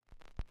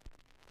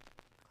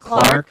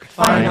Clark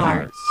Fine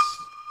Arts.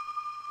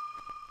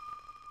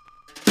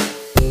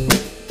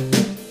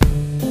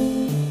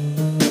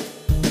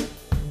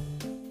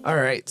 All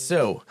right,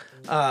 so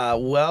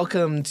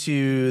welcome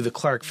to the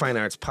Clark Fine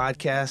Arts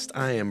Podcast.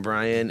 I am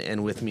Brian,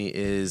 and with me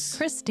is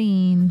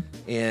Christine.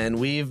 And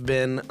we've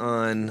been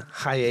on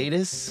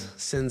hiatus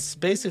since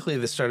basically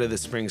the start of the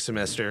spring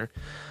semester.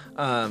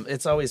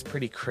 It's always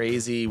pretty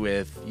crazy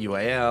with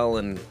UIL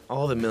and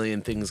all the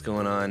million things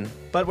going on.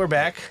 But we're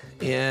back,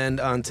 and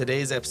on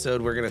today's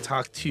episode, we're going to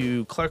talk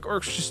to Clark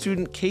Orchestra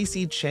student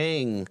Casey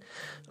Chang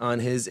on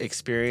his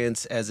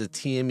experience as a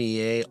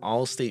TMEA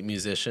All-State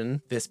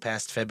musician this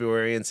past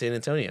February in San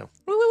Antonio.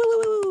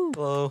 Woo!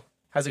 Hello.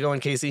 How's it going,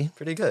 Casey?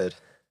 Pretty good.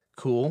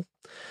 Cool.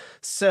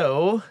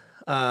 So,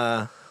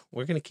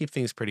 we're going to keep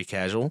things pretty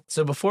casual.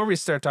 So before we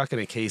start talking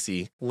to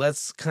Casey,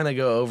 let's kind of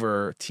go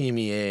over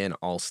TMEA and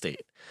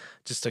All-State,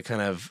 just to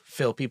kind of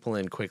fill people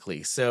in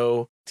quickly.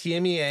 So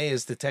TMEA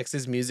is the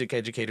Texas Music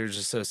Educators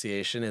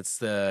Association. It's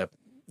the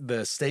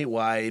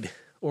statewide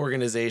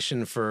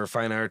organization for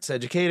fine arts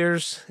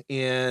educators.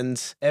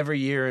 And every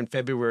year in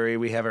February,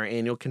 we have our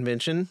annual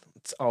convention.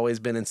 It's always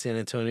been in San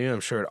Antonio.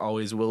 I'm sure it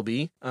always will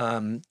be.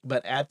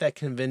 But at that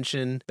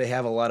convention, they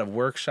have a lot of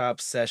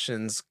workshops,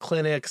 sessions,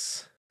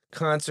 clinics,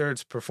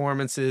 concerts,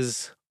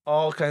 performances,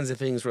 all kinds of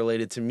things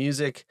related to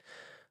music.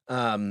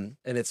 And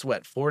it's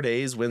 4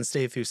 days,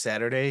 Wednesday through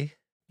Saturday.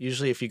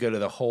 Usually if you go to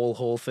the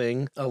whole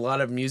thing, a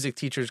lot of music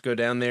teachers go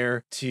down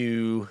there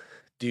to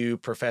do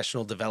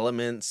professional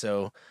development.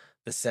 So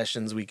the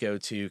sessions we go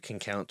to can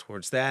count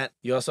towards that.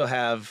 You also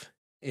have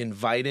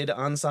invited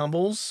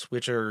ensembles,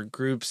 which are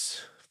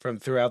groups from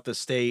throughout the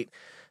state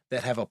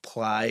that have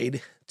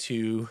applied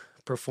to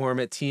perform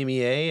at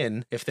TMEA,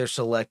 and if they're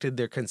selected,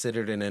 they're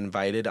considered an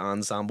invited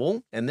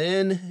ensemble. And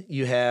then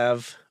you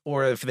have,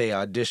 or if they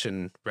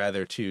audition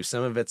rather too,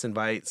 some of it's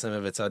invite, some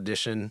of it's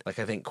audition. Like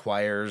I think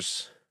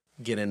choirs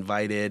get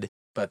invited,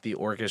 but the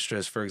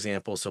orchestras, for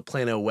example, so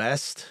Plano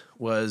West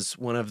was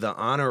one of the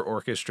honor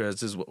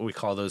orchestras, is what we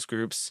call those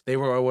groups. They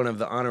were one of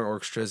the honor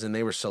orchestras, and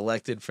they were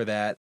selected for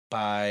that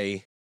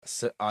by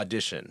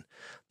audition.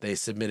 They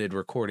submitted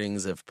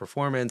recordings of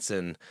performance,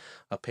 and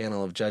a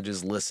panel of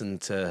judges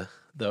listened to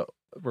the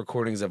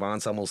recordings of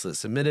ensembles that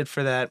submitted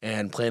for that,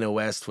 and Plano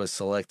West was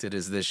selected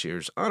as this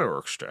year's honor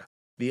orchestra.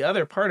 The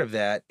other part of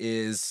that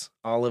is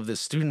all of the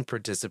student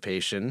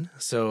participation.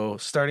 So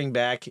starting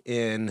back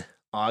in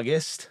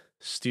August,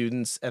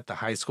 students at the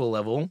high school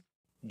level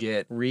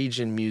get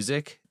region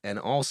music and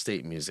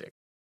all-state music.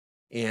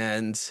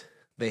 And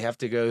they have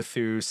to go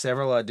through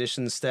several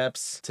audition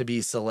steps to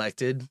be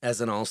selected as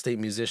an all-state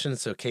musician.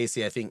 So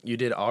Casey, I think you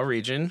did all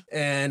region.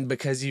 And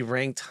because you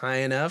ranked high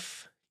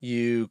enough,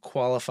 you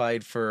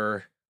qualified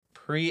for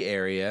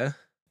pre-area.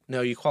 No,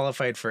 you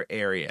qualified for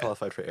area.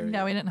 Qualified for area.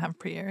 No, we didn't have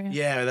pre-area.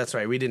 Yeah, that's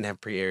right. We didn't have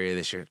pre-area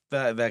this year.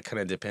 That kind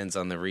of depends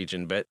on the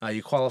region. But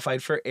you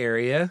qualified for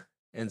area.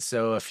 And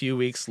so a few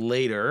weeks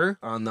later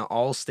on the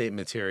All-State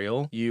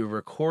material, you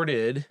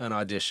recorded an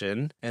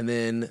audition. And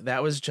then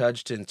that was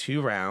judged in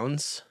 2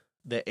 rounds,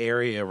 the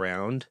area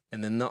round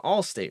and then the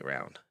All-State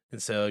round.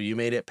 And so you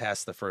made it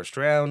past the first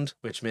round,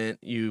 which meant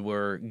you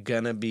were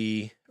gonna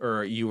be,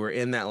 or you were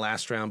in that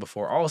last round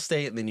before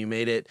All-State, and then you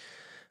made it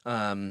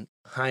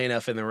high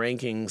enough in the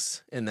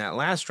rankings in that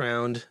last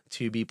round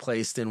to be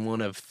placed in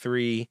one of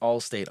 3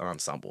 All-State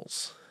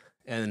ensembles.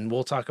 And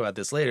we'll talk about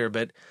this later,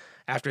 but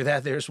after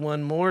that, there's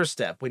one more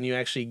step. When you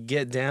actually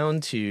get down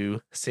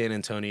to San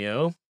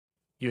Antonio,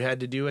 you had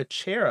to do a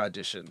chair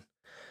audition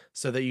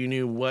so that you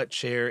knew what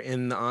chair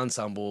in the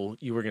ensemble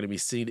you were going to be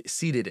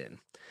seated in.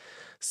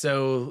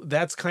 So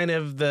that's kind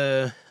of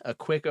a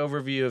quick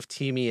overview of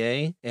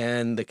TMEA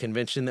and the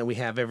convention that we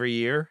have every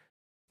year.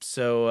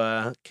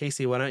 So,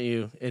 Casey, why don't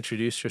you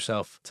introduce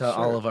yourself to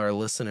all of our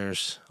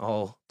listeners,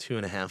 all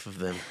 2.5 of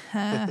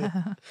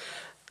them?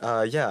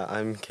 Yeah,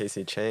 I'm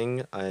Casey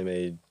Chang. I'm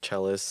a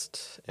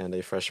cellist and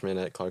a freshman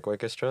at Clark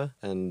Orchestra,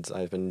 and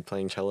I've been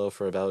playing cello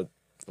for about,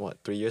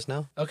 3 years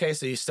now? Okay,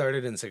 so you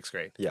started in 6th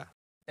grade. Yeah.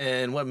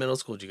 And what middle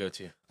school did you go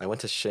to? I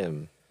went to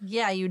Shim.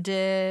 Yeah, you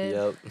did.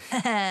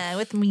 Yep.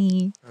 With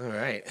me. All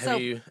right. So,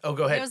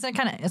 go ahead.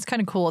 It's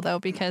kind of cool though,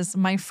 because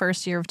my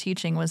first year of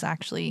teaching was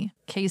actually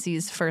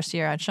Casey's first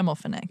year at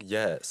Schimmelpfennig.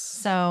 Yes.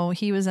 So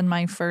he was in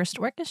my first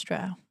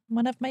orchestra,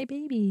 one of my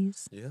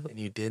babies. Yep. And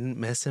you didn't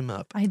mess him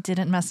up. I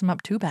didn't mess him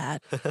up too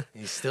bad.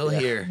 He's still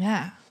here.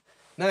 Yeah.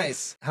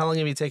 Nice. How long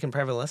have you taken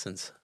private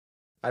lessons?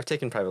 I've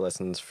taken private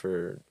lessons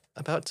for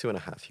about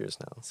 2.5 years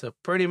now. So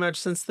pretty much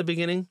since the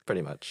beginning?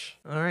 Pretty much.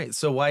 All right.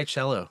 So why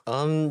cello?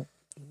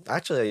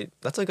 Actually,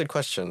 that's a good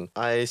question.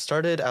 I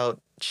started out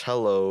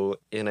cello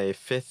in a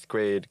 5th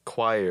grade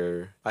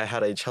choir. I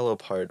had a cello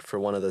part for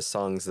one of the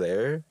songs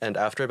there, and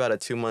after about a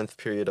 2-month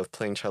period of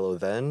playing cello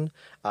then,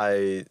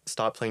 I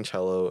stopped playing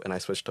cello and I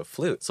switched to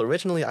flute. So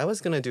originally I was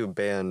going to do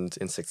band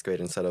in 6th grade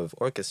instead of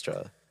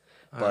orchestra.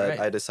 But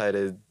I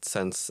decided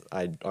since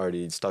I'd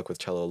already stuck with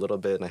cello a little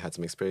bit and I had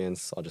some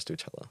experience, I'll just do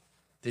cello.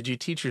 Did you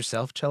teach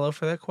yourself cello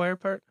for that choir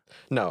part?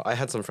 No, I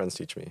had some friends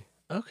teach me.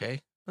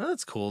 Okay. Well,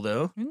 that's cool,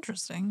 though.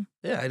 Interesting.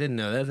 Yeah, I didn't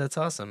know that. That's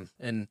awesome.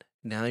 And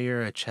Now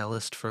you're a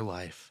cellist for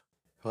life.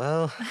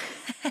 Well,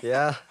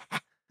 yeah.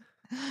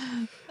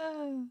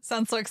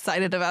 Sounds so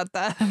excited about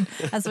that.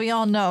 As we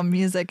all know,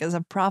 music is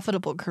a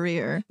profitable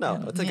career. No,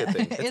 And, it's a good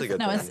thing. It's a good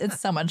thing. It's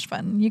so much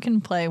fun. You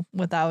can play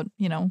without,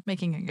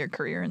 making it your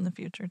career in the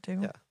future too.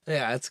 Yeah.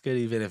 Yeah, it's good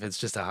even if it's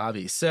just a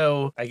hobby.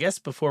 So I guess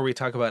before we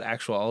talk about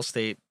actual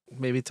All-State,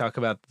 maybe talk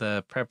about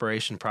the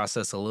preparation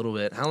process a little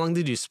bit. How long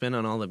did you spend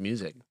on all the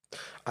music?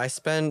 I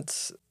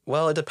spent,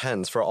 well, it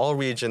depends. For all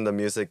region, the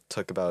music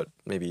took about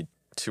maybe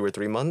 2 or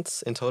 3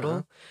 months in total.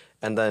 Uh-huh.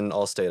 And then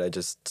all state, I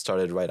just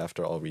started right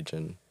after all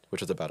region,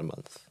 which was about a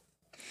month.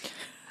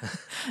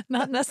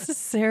 Not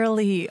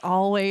necessarily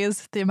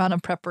always the amount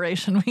of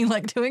preparation we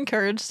like to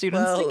encourage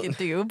students to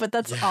do, but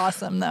that's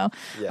awesome though.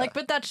 Yeah.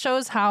 But that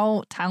shows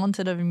how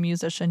talented of a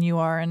musician you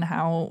are and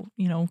how,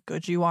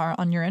 good you are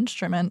on your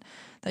instrument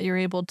that you're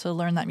able to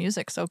learn that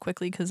music so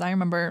quickly. Because I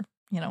remember,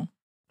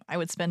 I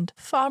would spend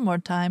far more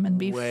time and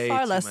be Way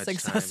far too less much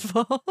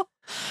successful.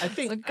 I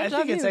think So good I job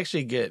think it's you.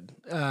 actually good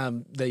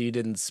that you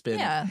didn't spend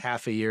Yeah.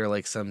 half a year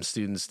like some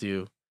students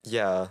do.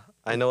 Yeah.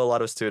 I know a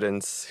lot of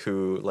students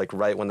who, like,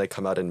 right when they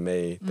come out in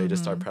May, they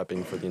just start Mm-hmm.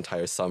 prepping for the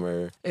entire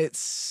summer.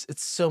 It's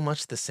so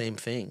much the same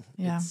thing.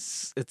 Yeah.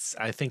 It's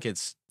I think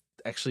it's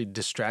actually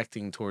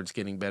distracting towards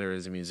getting better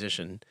as a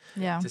musician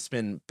Yeah. to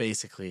spend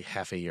basically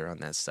half a year on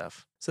that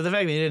stuff. So the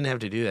fact that you didn't have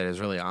to do that is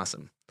really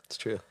awesome. It's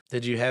true.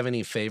 Did you have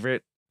any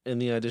favorite in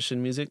the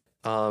audition music?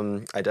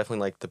 I definitely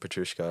like the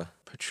Petrushka.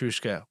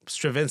 Petrushka.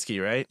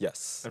 Stravinsky, right?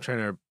 Yes. I'm trying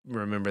to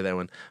remember that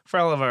one. For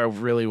all of our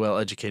really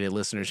well-educated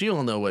listeners, you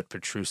all know what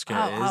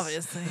Petrushka is.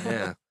 Obviously.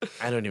 Yeah.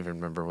 I don't even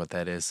remember what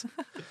that is.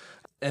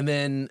 And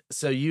then,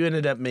 so you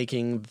ended up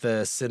making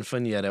the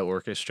Sinfonietta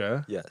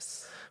Orchestra,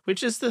 Yes.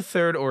 which is the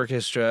third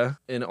orchestra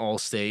in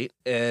All-State.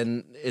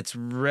 And it's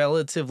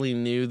relatively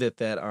new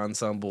that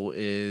ensemble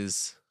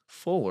is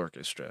full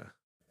orchestra.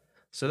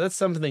 So that's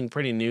something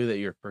pretty new that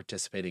you're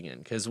participating in.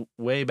 Because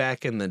way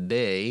back in the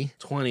day,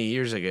 20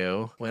 years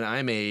ago, when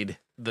I made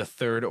the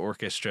third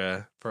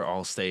orchestra for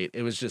All-State,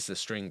 it was just a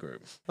string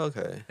group.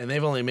 Okay. And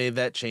they've only made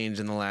that change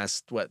in the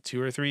last,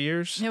 2 or 3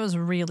 years? It was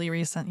really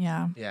recent.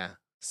 Yeah. Yeah.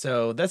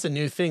 So that's a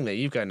new thing that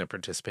you've gotten to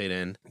participate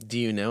in. Do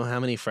you know how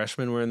many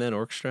freshmen were in that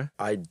orchestra?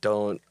 I'm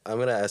going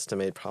to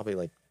estimate probably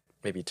like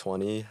maybe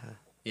 20.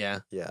 Yeah.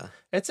 Yeah.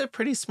 It's a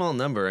pretty small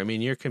number. I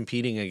mean, you're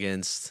competing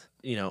against,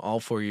 all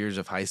 4 years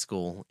of high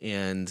school,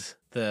 and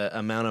the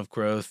amount of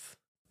growth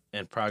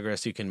and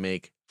progress you can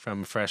make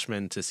from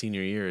freshman to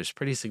senior year is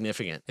pretty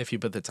significant if you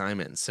put the time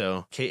in.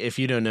 So if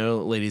you don't know,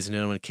 ladies and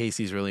gentlemen,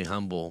 Casey's really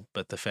humble,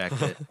 but the fact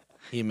that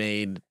he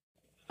made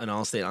an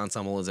all-state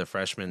ensemble as a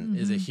freshman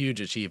is a huge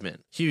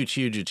achievement. Huge,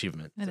 huge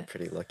achievement. It's a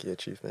pretty lucky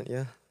achievement.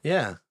 Yeah.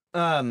 Yeah.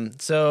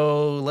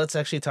 So let's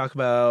actually talk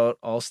about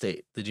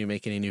all-state. Did you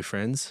make any new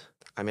friends?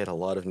 I made a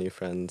lot of new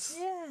friends.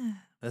 Yeah.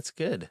 That's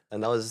good.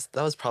 And that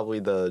was probably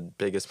the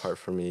biggest part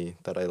for me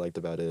that I liked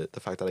about it.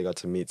 The fact that I got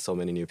to meet so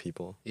many new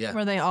people. Yeah.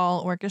 Were they all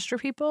orchestra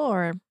people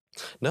or?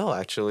 No,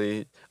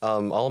 actually,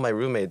 all of my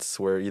roommates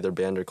were either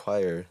band or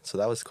choir, so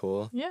that was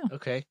cool. Yeah.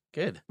 Okay,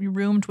 good. We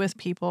roomed with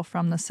people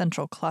from the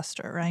central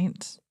cluster,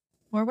 right?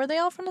 Or were they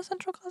all from the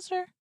central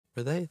cluster?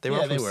 Were they? They were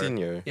Yeah, all from they were.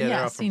 senior. Yeah, they're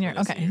all from senior.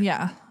 Plymouth Okay, Senior.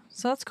 yeah.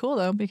 So that's cool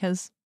though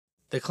because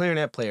The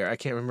clarinet player, I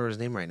can't remember his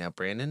name right now.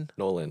 Brandon?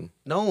 Nolan.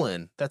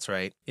 Nolan. That's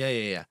right.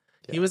 Yeah.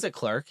 He was at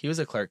Clark. He was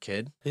a Clark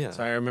kid. Yeah.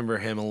 So I remember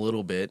him a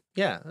little bit.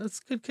 Yeah,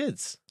 that's good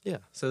kids. Yeah.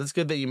 So that's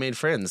good that you made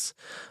friends.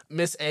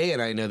 Miss A and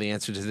I know the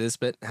answer to this,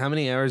 but how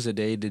many hours a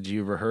day did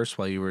you rehearse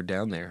while you were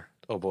down there?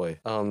 Oh boy.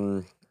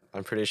 I'm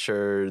pretty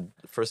sure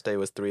first day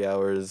was 3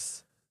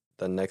 hours,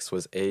 then next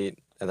was 8,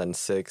 and then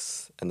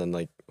 6, and then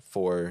like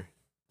 4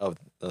 of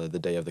the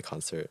day of the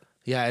concert.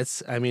 Yeah,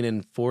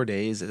 in 4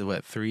 days,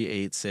 3,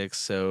 8, 6,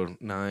 so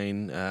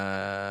 9,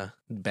 bad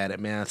at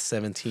math,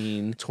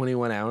 17,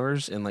 21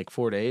 hours in like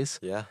 4 days.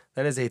 Yeah.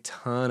 That is a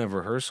ton of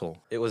rehearsal.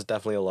 It was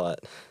definitely a lot.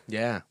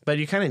 Yeah. But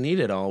you kind of need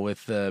it all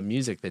with the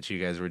music that you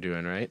guys were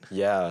doing, right?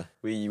 Yeah.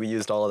 We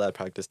used all of that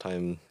practice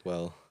time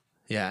well.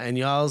 Yeah. And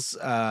y'all's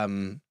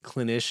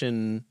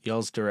clinician,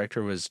 y'all's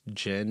director was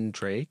Jen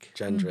Drake,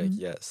 Jen Drake,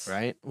 yes.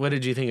 right? What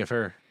did you think of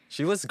her?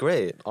 She was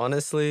great.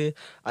 Honestly,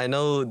 I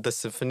know the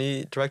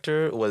symphony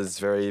director was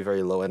very,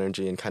 very low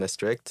energy and kind of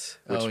strict,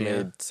 which Oh, yeah.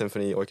 made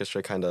symphony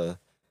orchestra kind of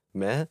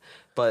meh.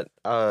 But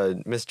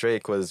Miss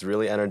Drake was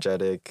really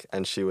energetic,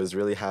 and she was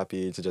really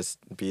happy to just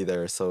be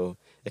there. So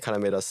it kind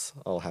of made us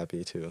all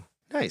happy too.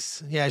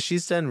 Nice. Yeah,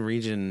 she's done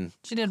region.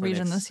 she did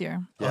region clinics. this year.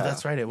 Oh, Yeah.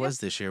 that's right. It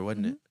was this year,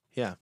 wasn't it?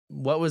 Yeah.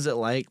 What was it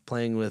like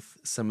playing with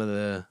some of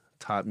the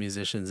top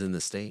musicians in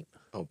the state?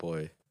 Oh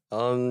boy.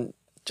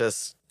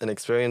 Just an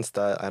experience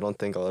that I don't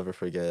think I'll ever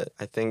forget.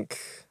 I think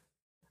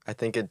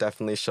it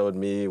definitely showed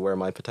me where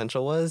my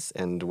potential was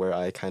and where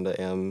I kind of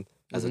am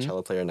as a Mhm.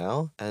 cello player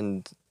now.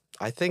 And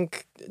I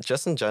think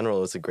just in general,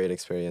 it was a great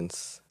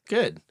experience.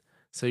 Good.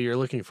 So you're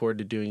looking forward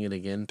to doing it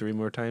again 3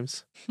 more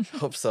times?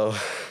 Hope so.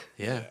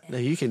 Yeah. No,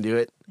 you can do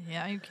it.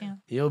 Yeah, you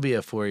can. You'll be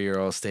a 4-year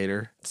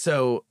All-Stater.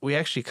 So we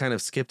actually kind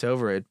of skipped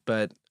over it,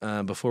 but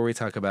before we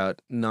talk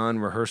about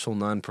non-rehearsal,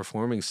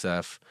 non-performing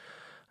stuff,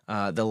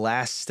 the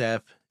last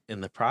step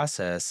in the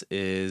process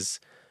is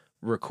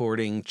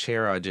recording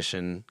chair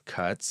audition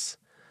cuts,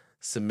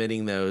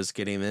 submitting those,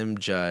 getting them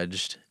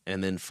judged,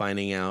 and then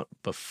finding out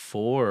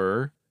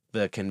before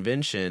the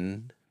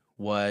convention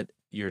what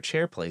your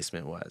chair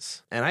placement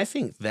was. And I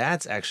think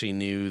that's actually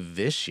new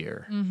this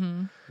year.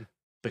 Mm-hmm.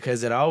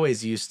 Because you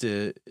always used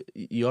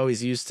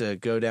to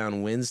go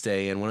down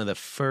Wednesday, and one of the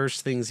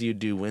first things you'd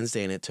do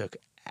Wednesday, and it took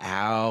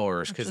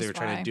hours because they were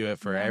trying to do it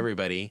for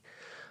everybody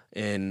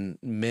in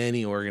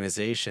many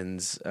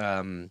organizations.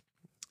 The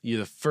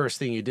first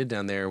thing you did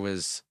down there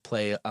was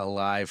play a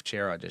live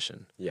chair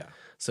audition. Yeah.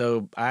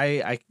 So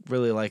I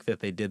really like that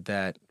they did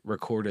that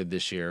recorded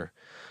this year,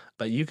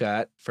 but you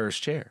got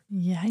first chair.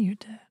 Yeah, you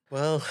did.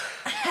 Well,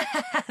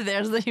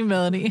 There's the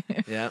humility.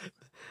 Yeah.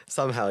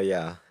 somehow,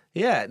 yeah.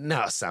 Yeah,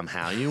 no,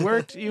 somehow you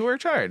worked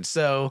hard.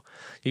 So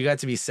you got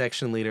to be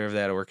section leader of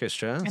that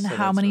orchestra. And so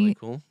how that's many really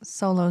cool.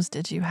 solos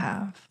did you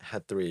have?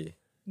 Had 3.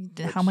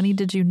 How many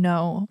did you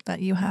know that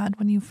you had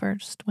when you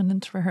first went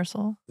into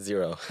rehearsal?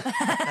 0.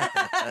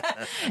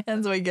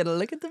 And so we get a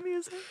look at the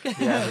music.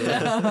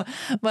 Yeah.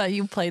 But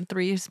you played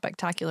 3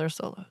 spectacular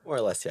solos. More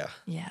or less, yeah.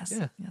 Yes.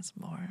 Yeah. Yes,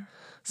 more.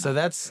 So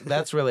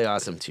that's really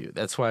awesome too.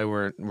 That's why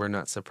we're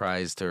not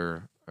surprised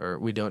or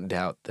we don't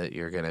doubt that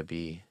you're gonna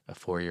be a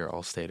 4-year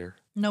All-Stater.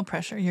 No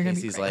pressure. You're gonna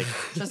be Casey's great.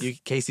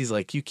 like Casey's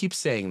like, you keep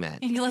saying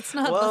that. Let's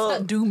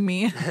not doom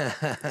me.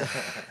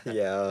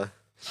 Yeah.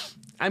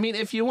 I mean,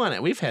 if you want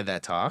it, we've had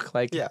that talk.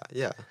 Like, Yeah,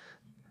 yeah.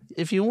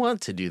 if you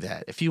want to do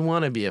that, if you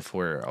want to be a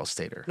 4-year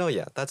All-Stater, No,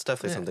 yeah, that's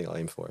definitely something I'll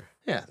aim for.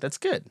 yeah, that's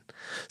good.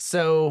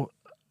 So,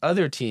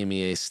 other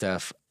TMEA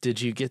stuff.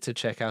 Did you get to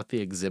check out the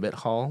exhibit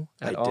hall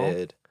at all? I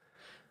did.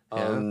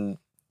 Yeah.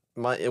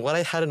 What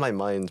I had in my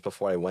mind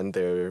before I went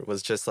there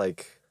was just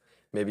like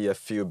maybe a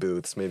few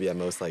booths, maybe at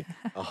most like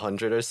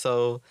 100 or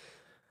so,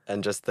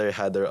 and just they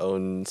had their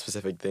own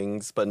specific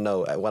things. But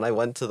no, when I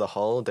went to the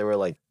hall, there were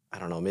like, I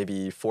don't know,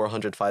 maybe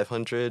 400,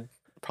 500,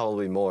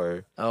 probably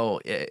more.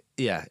 Oh,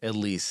 yeah, at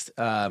least.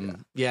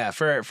 Yeah,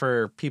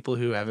 for people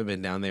who haven't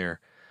been down there,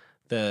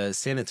 the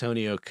San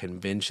Antonio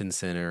Convention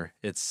Center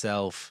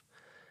itself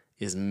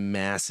is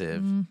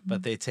massive,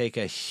 but they take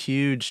a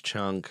huge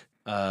chunk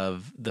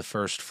of the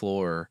first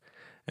floor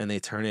and they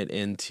turn it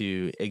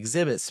into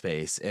exhibit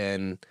space.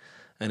 And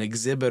an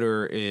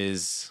exhibitor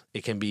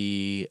it can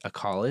be a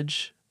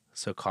college.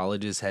 So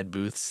colleges had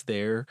booths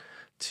there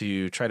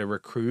to try to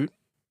recruit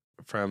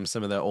from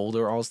some of the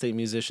older All-State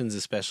musicians,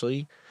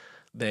 especially.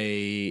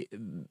 They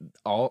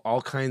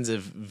all kinds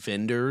of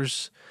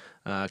vendors,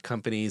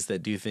 companies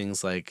that do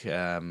things like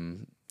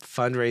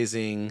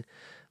fundraising.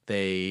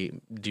 They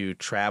do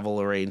travel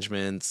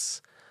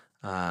arrangements.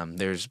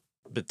 There's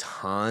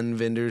baton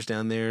vendors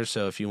down there.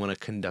 So if you want a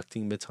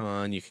conducting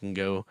baton, you can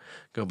go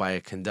buy a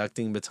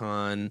conducting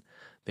baton.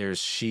 There's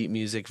sheet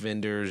music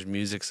vendors,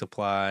 music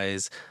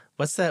supplies.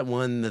 What's that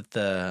one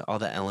that all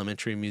the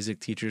elementary music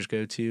teachers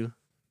go to?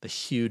 The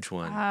huge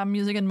one.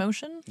 Music in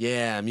motion?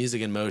 Yeah,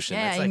 music in motion.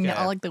 Yeah, That's you like can get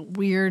all like the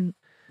weird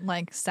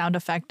like sound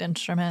effect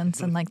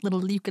instruments and like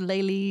little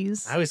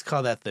ukuleles. I always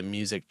call that the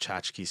music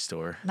tchotchke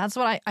store. That's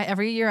what I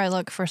every year I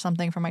look for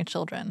something for my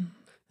children.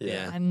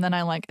 Yeah. And then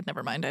I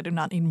never mind, I do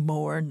not need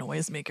more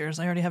noisemakers.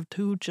 I already have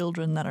 2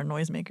 children that are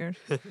noisemakers.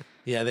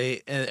 Yeah,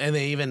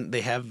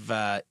 they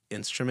have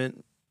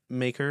instrument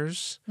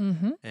makers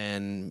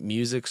and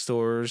music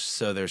stores,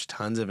 so there's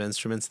tons of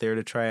instruments there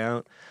to try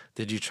out.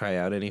 Did you try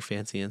out any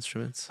fancy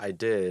instruments? I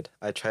did.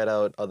 I tried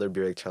out other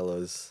Burek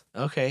cellos.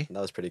 Okay. That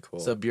was pretty cool.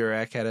 So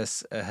Burek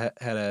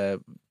had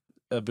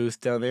a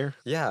booth down there?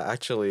 Yeah,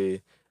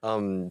 actually,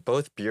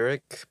 both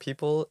Burek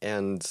people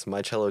and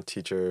my cello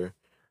teacher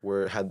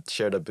had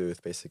shared a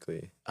booth,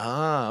 basically.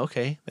 Ah,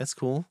 okay. That's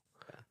cool.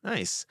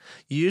 Nice.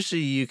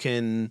 Usually you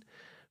can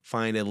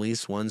find at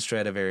least one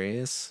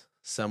Stradivarius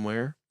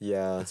somewhere.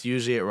 Yeah. It's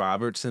usually at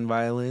Robertson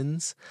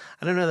Violins.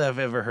 I don't know that I've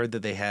ever heard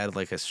that they had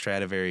like a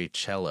Stradivari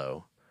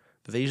cello,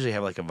 but they usually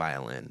have like a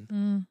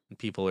violin. And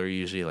people are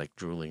usually like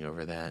drooling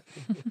over that.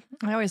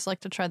 I always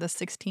like to try the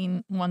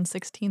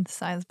 1/16th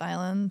size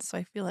violin, so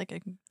I feel like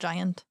a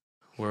giant.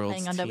 World's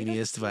Hang on, W.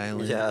 teeniest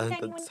violin. Yeah,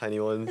 Tiny the one. tiny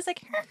ones. It's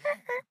like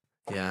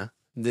Yeah.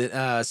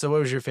 So what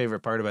was your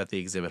favorite part about the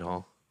exhibit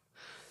hall?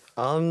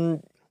 I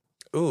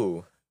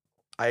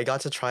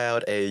got to try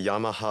out a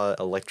Yamaha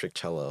electric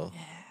cello.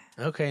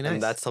 Okay, nice.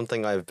 And that's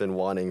something I've been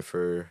wanting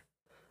for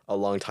a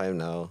long time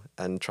now,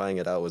 and trying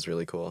it out was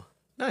really cool.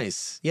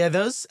 Nice. Yeah,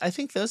 I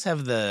think those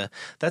have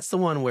that's the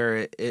one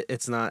where it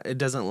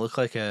doesn't look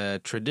like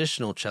a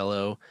traditional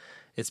cello.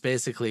 It's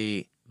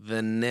basically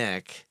the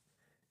neck,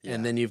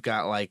 and then you've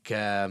got like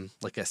a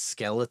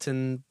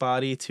skeleton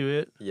body to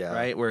it. Yeah.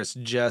 Right? Where it's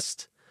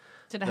just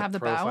Did it the have the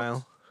profile.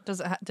 bout?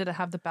 Did it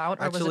have the bout,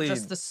 or Actually,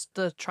 was it just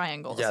the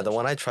triangle? Yeah, the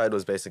one I tried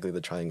was basically the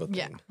triangle thing.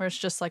 Yeah, where it's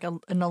just like an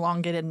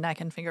elongated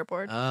neck and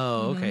fingerboard.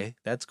 Oh, okay.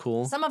 That's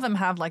cool. Some of them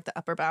have like the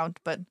upper bout,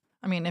 but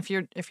I mean, if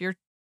you're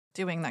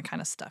doing that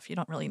kind of stuff, you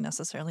don't really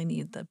necessarily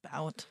need the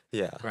bout.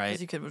 Yeah. Right.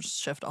 Because you could just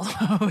shift all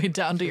the way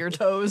down to your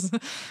toes.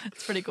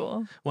 It's pretty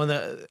cool. Well,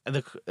 the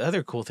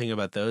other cool thing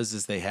about those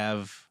is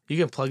you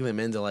can plug them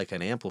into like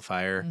an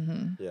amplifier,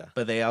 Yeah.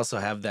 but they also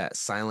have that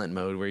silent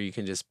mode where you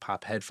can just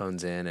pop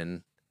headphones in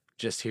and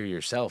just hear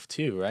yourself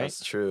too, right?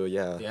 That's true.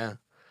 Yeah. Yeah.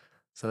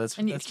 So that's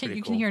And that's pretty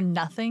you cool. can hear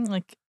nothing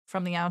like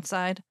from the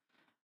outside.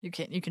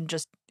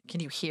 Can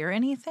you hear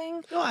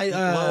anything? No, I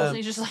So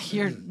you just like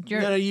you're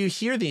no, you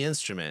hear the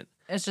instrument.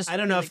 it's just I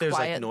don't know really if there's, like,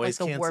 quiet, noise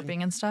the canceling.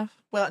 warping and stuff.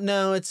 Well,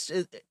 no, it's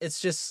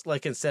just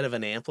like instead of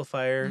an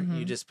amplifier, you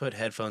Mhm. just put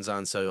headphones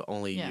on so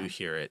only Yeah. you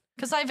hear it.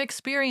 Because I've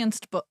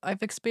experienced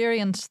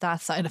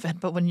that side of it,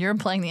 but when you're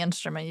playing the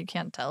instrument, you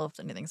can't tell if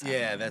anything's happening.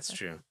 Yeah, with that's it.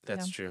 true.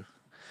 That's true.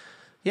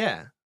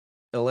 Yeah.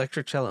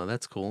 Electric cello,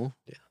 that's cool.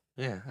 Yeah.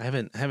 Yeah, I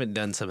haven't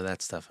done some of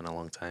that stuff in a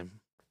long time.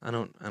 I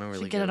don't really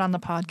Should get it go on the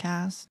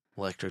podcast.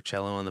 electric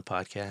cello on the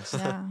podcast.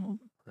 Yeah, we'll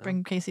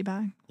bring Casey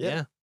back.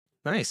 Yeah.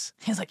 Nice.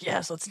 He's like,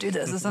 yes, let's do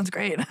this. This sounds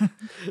great.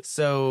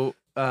 So,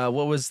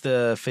 what was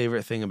the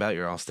favorite thing about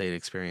your All-State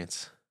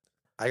experience?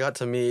 I got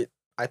to meet,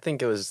 I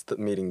think it was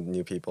meeting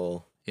new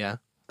people, Yeah.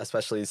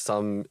 especially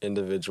some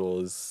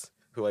individuals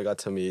who I got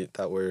to meet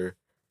that were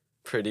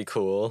pretty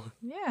cool.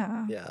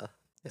 Yeah. Yeah.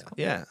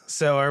 Yeah.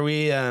 So, are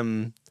we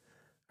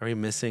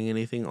missing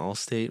anything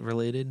All-State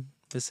related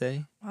to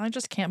say? I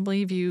just can't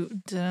believe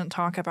you didn't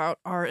talk about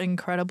our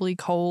incredibly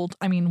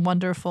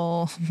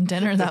wonderful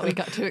dinner that we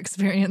got to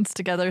experience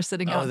together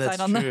sitting Oh, outside that's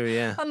on true.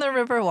 Yeah. the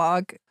river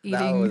walk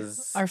eating.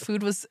 was- Our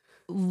food was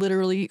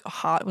literally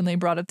hot when they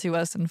brought it to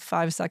us, and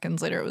 5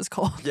 seconds later it was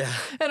cold. Yeah.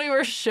 And we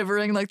were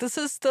shivering like, this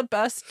is the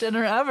best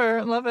dinner ever.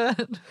 I love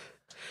it.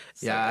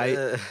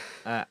 Yeah.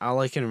 Uh, All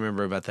I can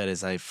remember about that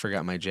is I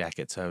forgot my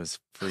jacket, so I was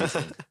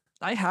freezing.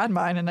 I had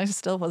mine and I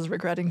still was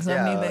regretting so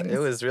many things. it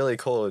was really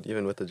cold,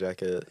 even with the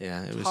jacket.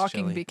 Yeah, it was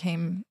Talking chilly.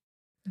 became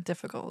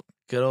difficult.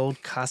 Good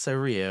old Casa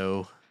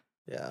Rio.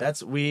 Yeah.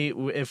 That's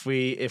if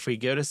we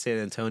go to San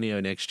Antonio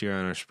next year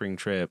on our spring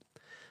trip,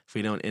 if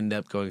we don't end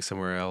up going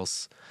somewhere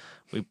else,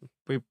 we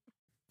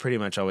pretty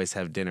much always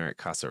have dinner at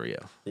Casa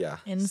Rio. yeah.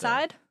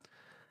 Inside?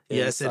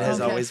 Yes, it Inside.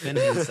 has Okay. always been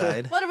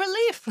inside. What a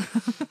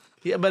relief.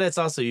 Yeah, but it's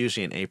also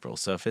usually in April.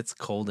 So if it's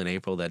cold in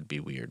April, that'd be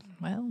weird.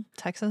 Well,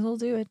 Texas will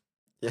do it.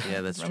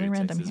 Yeah, that's Really true.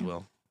 random Texas here.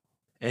 will.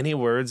 Any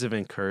words of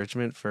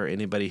encouragement for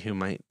anybody who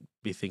might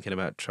be thinking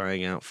about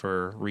trying out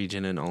for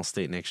region and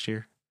All-State next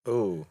year?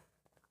 Oh.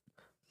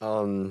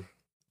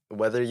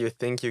 Whether you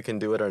think you can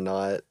do it or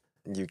not,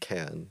 you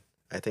can.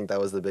 I think that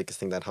was the biggest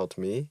thing that helped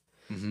me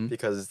Mm-hmm.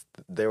 because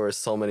there were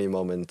so many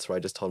moments where I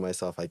just told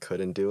myself I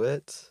couldn't do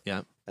it.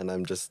 Yeah. And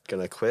I'm just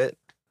gonna quit.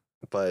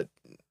 But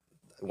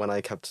when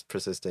I kept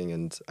persisting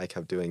and I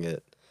kept doing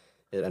it,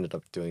 it ended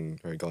up going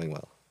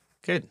well.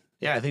 Good.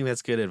 Yeah, I think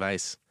that's good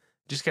advice.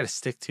 Just got to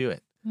stick to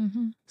it.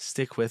 Mm-hmm.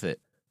 Stick with it.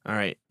 All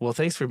right. Well,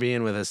 thanks for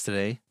being with us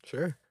today.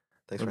 Sure.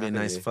 Thanks It'll for be a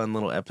having nice, me. fun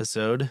little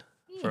episode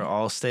for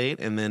All-State,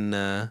 and then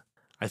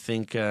I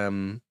think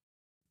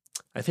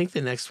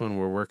the next one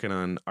we're working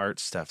on art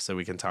stuff, so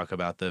we can talk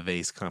about the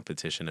vase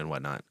competition and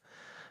whatnot.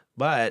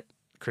 But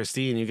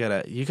Christine, you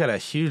got a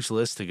huge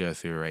list to go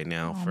through right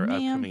now Oh, for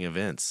man. upcoming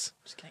events.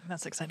 Just kidding.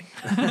 That's exciting.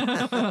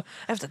 I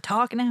have to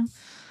talk now.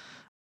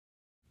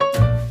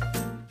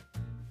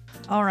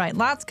 All right,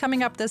 lots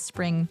coming up this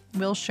spring.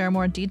 We'll share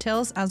more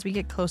details as we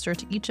get closer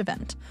to each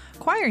event.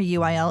 Choir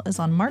UIL is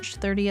on March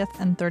 30th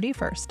and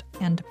 31st,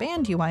 and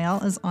Band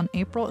UIL is on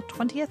April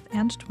 20th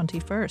and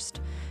 21st.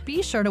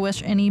 Be sure to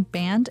wish any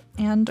band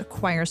and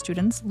choir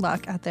students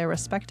luck at their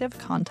respective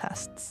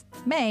contests.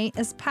 May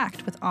is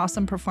packed with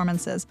awesome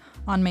performances.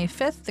 On May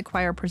 5th, the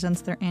choir presents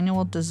their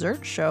annual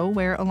dessert show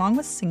where, along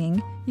with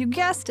singing, you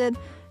guessed it,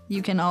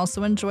 you can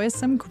also enjoy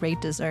some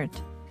great dessert.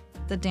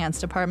 The dance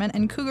department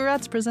and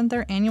Cougarettes present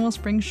their annual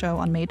spring show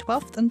on May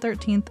 12th and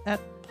 13th at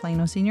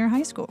Plano Senior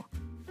High School.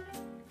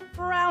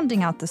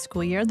 Rounding out the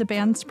school year, the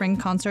band's spring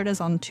concert is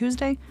on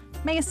Tuesday,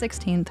 May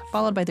 16th,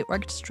 followed by the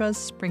orchestra's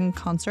spring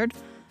concert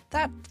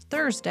that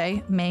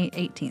Thursday, May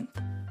 18th.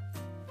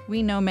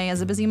 We know May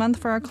is a busy month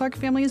for our Clark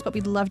families, but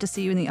we'd love to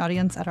see you in the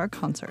audience at our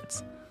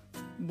concerts.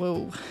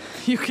 Whoa,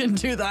 you can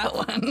do that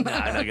one. No,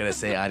 I'm not gonna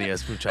say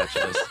adios,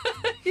 muchachos.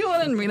 You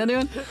wanted me to do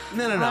it?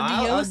 No.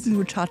 Adios,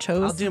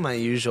 muchachos. I'll do my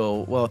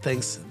usual. Well,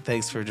 thanks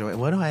for joining.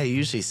 What do I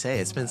usually say?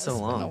 It's been so It's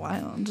been a long.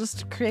 while.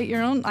 Just create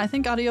your own. I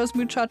think adios,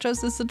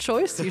 muchachos is the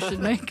choice you should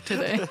make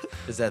today.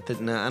 Is that the?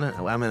 No, I don't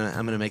know.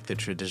 I'm gonna make the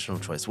traditional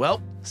choice.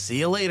 Well, see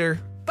you later.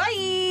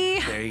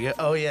 Bye. There you go.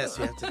 Oh yes,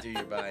 you have to do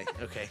your bye.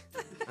 Okay.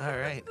 All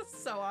right.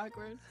 So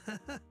awkward.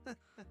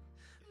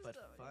 But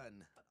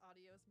fun.